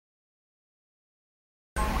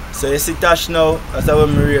So you see Tash now, that's how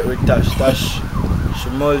we rate with Tash. Tash, she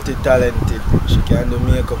multi-talented. She can do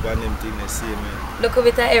makeup and them things the same way. Look a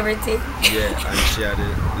bit of everything. Yeah, and she had the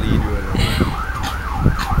lead role.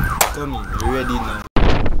 Come in, you ready now?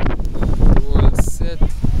 All set.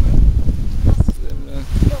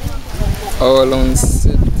 All on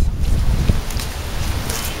set.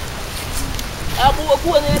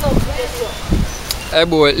 Hey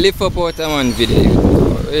boy, lift up out of one video.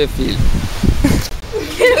 How you feel?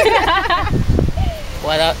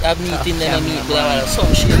 Well, that meeting then I meet with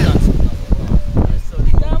some shit.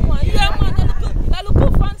 Yeah man, that look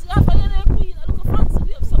fancy. That look fancy.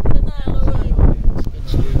 We have something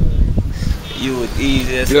Youth,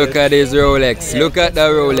 easiest. Look at this Rolex. Look at the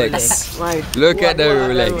Rolex. Look at the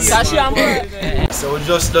Rolex. So we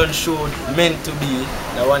just done show meant to be.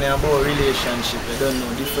 The one about relationship. We don't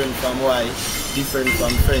know different from why, different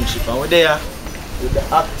from friendship. And we're there with the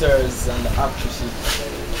actors and the actresses.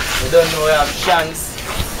 We don't know we have Chance,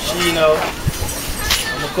 she know.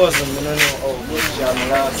 I'm a cousin, we don't know how, but she have my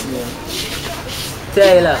last name.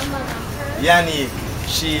 Taylor. Yannick,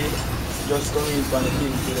 she just come in from the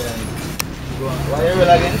thing today. Go on. What are you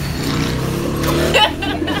again?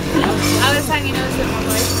 I was hanging out with my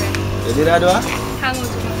boyfriend. You did that what? Hang out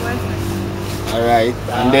with my boyfriend. Alright,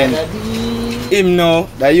 and then him now,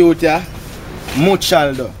 the youth here,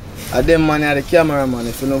 Muchaldo. And them man are the cameraman.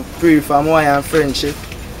 If you know pre from why and friendship,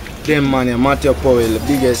 them man are Matthew Powell, the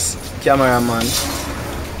biggest cameraman.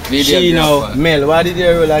 She now, Mel, what did you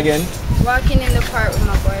roll again? Walking in the park with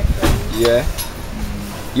my boyfriend. Yeah.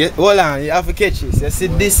 Hold on, you have to catch this. You see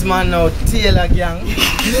this man now, Taylor gang.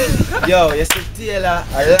 Yo, you see Taylor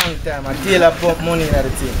a long time, and Taylor pump money in the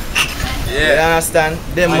thing. Yeah. You understand?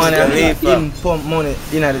 Them man him pump money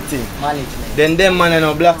in the thing. Management. Then them man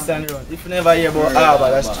know Blacks and Run. If you never hear about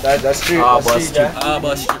Arbor, that's street. Arbor Street.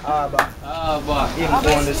 Arbor. Him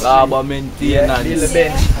on the street. Arbor maintenance. Little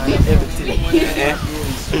bench and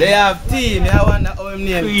everything. They have team, I wonder how him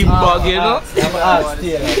name. Team bug, you know? Ask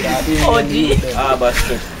Taylor. Arbor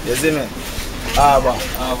Street. You see me? Arbor.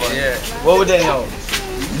 Yeah. What would they know?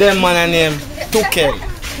 Them man are named Tukel.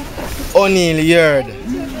 O'Neal Yard.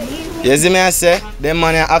 You see me I say? Them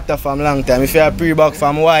man are actor from long time. If you are pre-back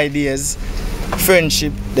from Y days,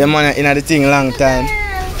 friendship, them man are in the thing long time.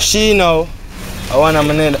 She know, I want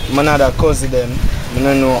my another cousin them. I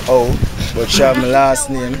don't know how, but she have my last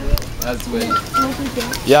name. As well.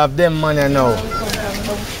 You have them man now.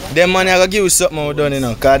 Them man are gonna give you something we done, you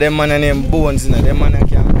know, cause them man are named Bones, you know. Them man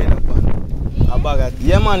can pin up on a bag of.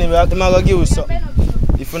 Yeah man, them are gonna give you something.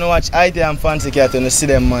 If you don't watch IT and Fancy Cat, you see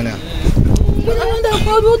them man.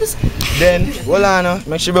 Then, hold on,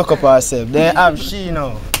 make sure broke up herself. Then have she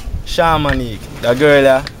now, Shamanique, the girl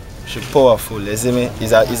there, she powerful, you see me?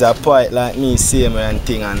 Is a poet like me, same and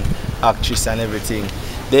thing and actress and everything.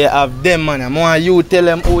 They have them man, more you tell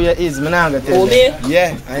them who you is, I'm not gonna tell them.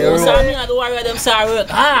 Yeah, and you're right. I don't worry them start work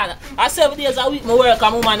hard. I 7 days a week I work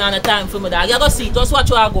and woman on the time for me dog. You go see, just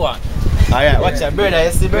watch where I go on. Alright, watch that, brother.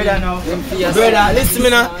 You see, brother now. Brother, listen me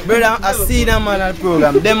now. Brother, I see them man on the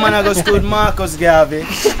program. Them man I go stood Marcus Garvey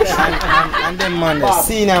and them man there.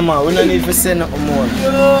 See them man. We don't need to say nothing more.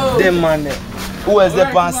 Them man there. Who is the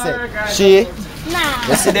pan set? She? Nah.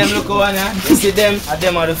 You see them look over there? You see them? And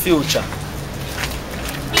them are the future.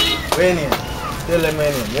 Where your name? Tell them your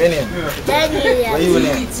name. Where your name? Daniel. Where your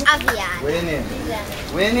name? Avian. Where your name?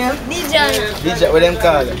 Where your name? Dijon. Dijon. What them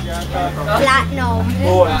call it? Platinum.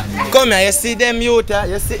 Oh. Come here, you see them youth here?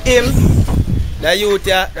 You see him? The youth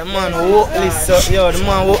here, the man who walk this up, yo, the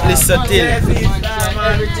man walk this up till.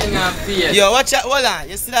 Yo, watch out, hold on.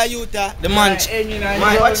 You see that youth here? The man,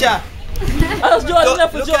 watch out. That's John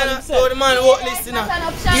left for John himself. The man walk this, you know.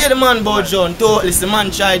 Hear the man about John, totally. The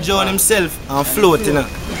man try John himself and float, you know.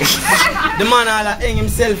 The man all hang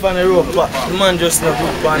himself on the rope, but the man just not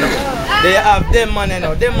put on. They have them man, you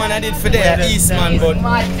know. Them man I did for their East man, but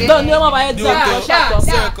due to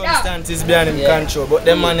circumstances behind him control. But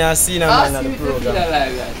them man I seen a man at the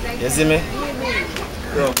program. You see me?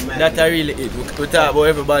 So, that's really it. We talk about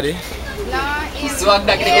everybody. Swag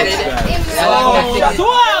that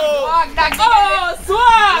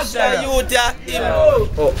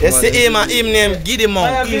You see him and him named Giddy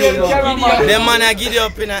Monk. Them man a giddy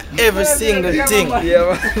up in every single thing.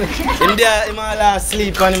 Him there, him all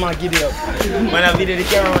sleep and him a giddy up. Man a video the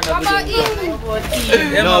camera.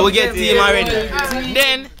 No, we get him already.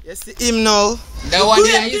 Then, you see him now. The one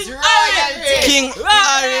there is royalty. King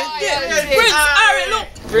Harry. Prince Harry, look.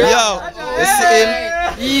 Yo, you see him?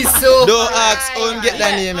 He's so don't ask how him get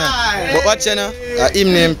that name, man. But watch you know,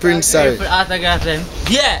 him named Prince Harry.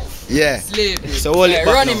 Yeah. Yeah. Slave. So hold it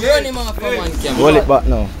back Run him off from one camera. Hold it back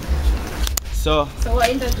now. So what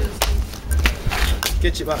introduced you?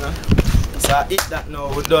 catch it back now. So I hit that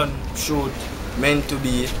now, we done shoot meant to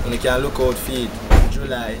be, and you can look out for it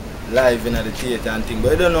July live in the theatre and thing.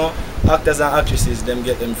 But I don't know, actors and actresses them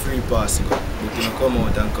get them free pass to go. But you know, come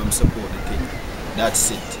out and come support the thing.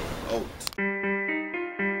 That's it. Out.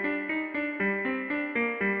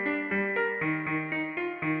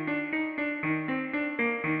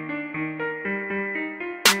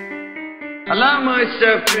 Allow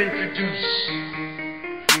myself to introduce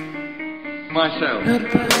myself.